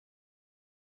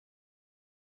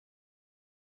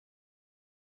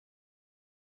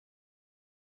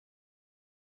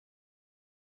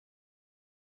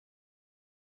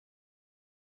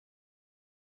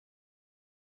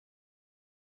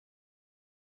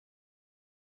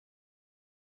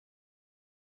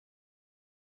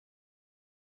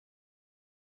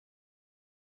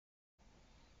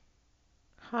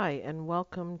Hi, and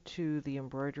welcome to the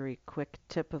Embroidery Quick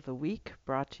Tip of the Week,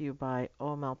 brought to you by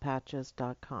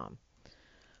omlpatches.com.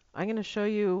 I'm going to show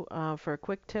you, for a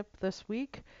quick tip this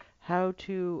week, how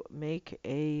to make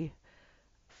a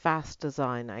fast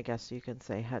design, I guess you can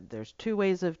say. There's two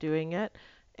ways of doing it,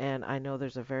 and I know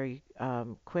there's a very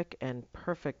quick and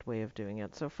perfect way of doing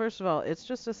it. So first of all, it's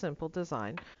just a simple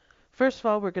design. First of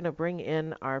all, we're going to bring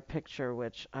in our picture,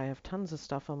 which I have tons of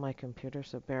stuff on my computer,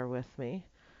 so bear with me.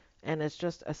 And it's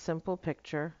just a simple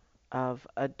picture of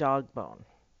a dog bone.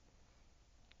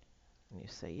 And you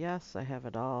say, yes, I have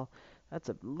it all. That's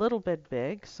a little bit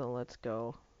big, so let's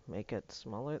go make it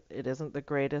smaller. It isn't the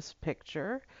greatest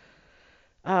picture.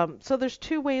 So there's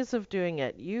two ways of doing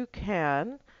it.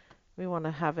 We want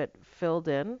to have it filled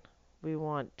in.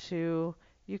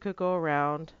 You could go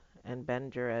around and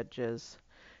bend your edges.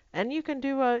 And you can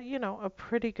do a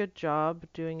pretty good job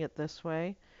doing it this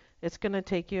way. It's going to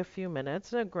take you a few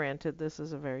minutes. Now, granted, this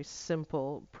is a very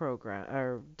simple program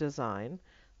or design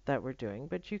that we're doing,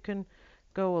 but you can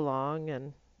go along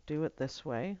and do it this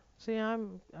way. See,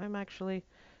 I'm actually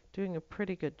doing a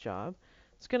pretty good job.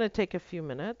 It's going to take a few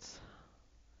minutes,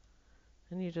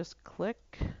 and you just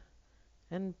click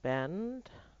and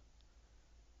bend.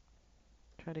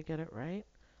 Try to get it right.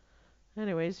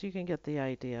 Anyways, you can get the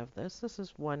idea of this. This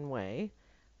is one way.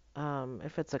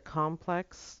 If it's a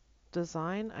complex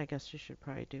design, I guess you should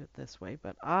probably do it this way,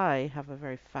 but I have a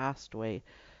very fast way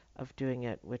of doing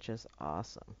it, which is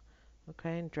awesome.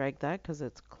 Okay, and drag that because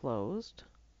it's closed,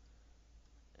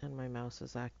 and my mouse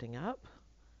is acting up.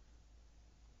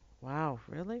 Wow,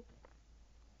 really?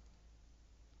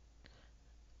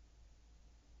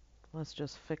 Let's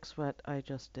just fix what I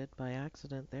just did by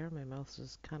accident there. My mouse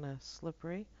is kind of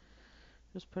slippery.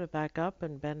 Just put it back up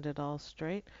and bend it all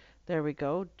straight. There we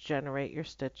go. Generate your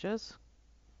stitches.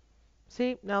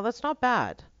 See, now that's not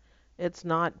bad. It's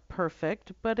not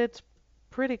perfect, but it's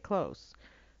pretty close.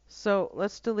 So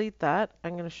let's delete that.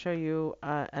 I'm going to show you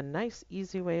a nice,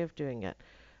 easy way of doing it.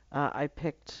 I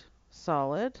picked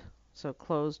solid, so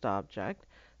closed object.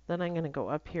 Then I'm going to go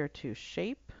up here to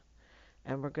shape,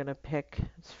 and we're going to pick,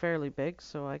 it's fairly big,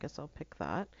 so I guess I'll pick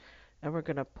that. And we're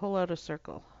going to pull out a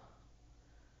circle.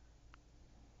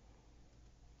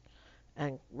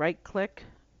 And right click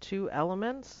two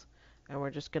elements, and we're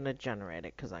just going to generate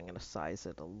it because I'm going to size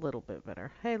it a little bit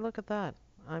better. Hey, look at that.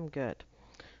 I'm good.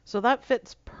 So that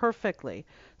fits perfectly.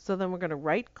 So then we're going to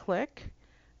right click,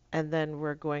 and then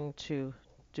we're going to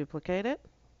duplicate it,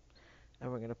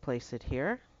 and we're going to place it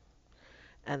here.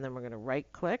 And then we're going to right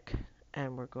click,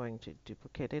 and we're going to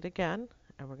duplicate it again,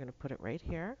 and we're going to put it right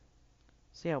here.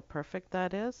 See how perfect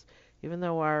that is? Even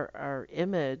though our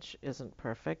image isn't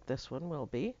perfect, this one will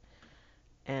be.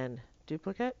 And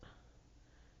duplicate,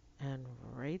 and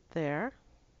right there.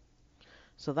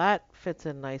 So that fits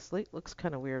in nicely. Looks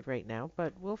kind of weird right now,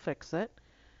 but we'll fix it.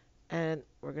 And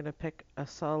we're going to pick a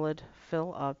solid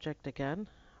fill object again,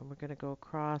 and we're going to go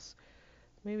across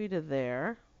maybe to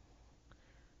there,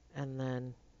 and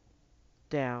then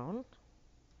down,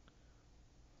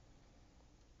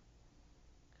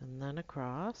 and then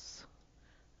across.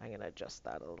 I'm going to adjust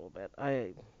that a little bit.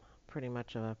 I'm pretty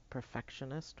much a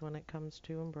perfectionist when it comes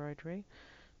to embroidery,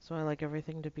 so I like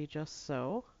everything to be just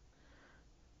so.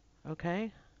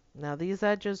 Okay, now these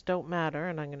edges don't matter,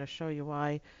 and I'm going to show you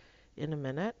why in a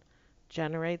minute.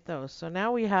 Generate those. So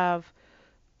now we have,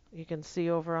 you can see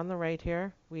over on the right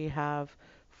here, we have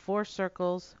 4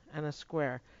 circles and a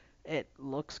square. It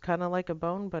looks kind of like a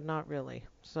bone, but not really.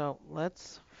 So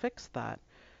let's fix that.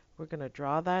 We're going to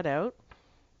draw that out,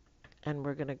 and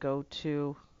we're going to go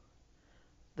to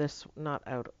this, not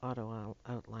auto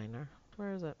outliner.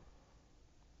 Where is it?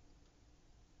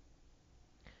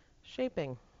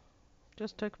 Shaping.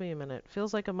 Just took me a minute.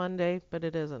 Feels like a Monday, but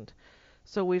it isn't.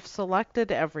 So we've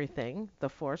selected everything, the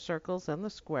 4 circles and the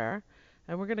square,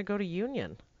 and we're going to go to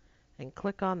Union and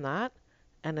click on that,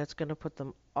 and it's going to put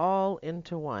them all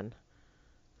into one.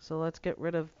 So let's get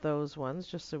rid of those ones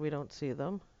just so we don't see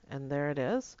them. And there it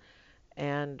is.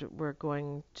 And we're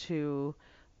going to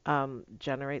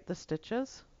generate the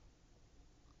stitches.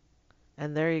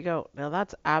 And there you go. Now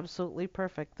that's absolutely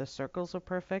perfect. The circles are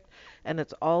perfect, and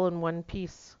it's all in one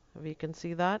piece. If you can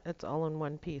see that, it's all in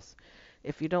one piece.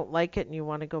 If you don't like it and you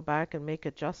want to go back and make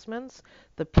adjustments,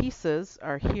 the pieces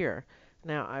are here.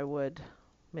 Now I would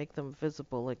make them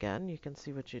visible again. You can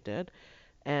see what you did.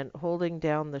 And holding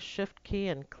down the shift key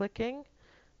and clicking,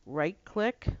 right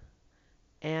click,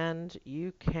 and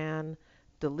you can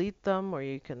delete them or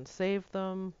you can save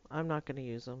them. I'm not going to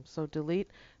use them. So delete.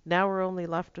 Now we're only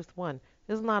left with one.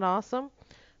 Isn't that awesome?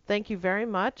 Thank you very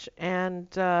much. And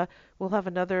we'll have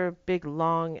another big,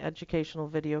 long educational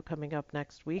video coming up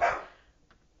next week.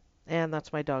 And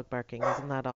that's my dog barking, isn't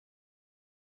that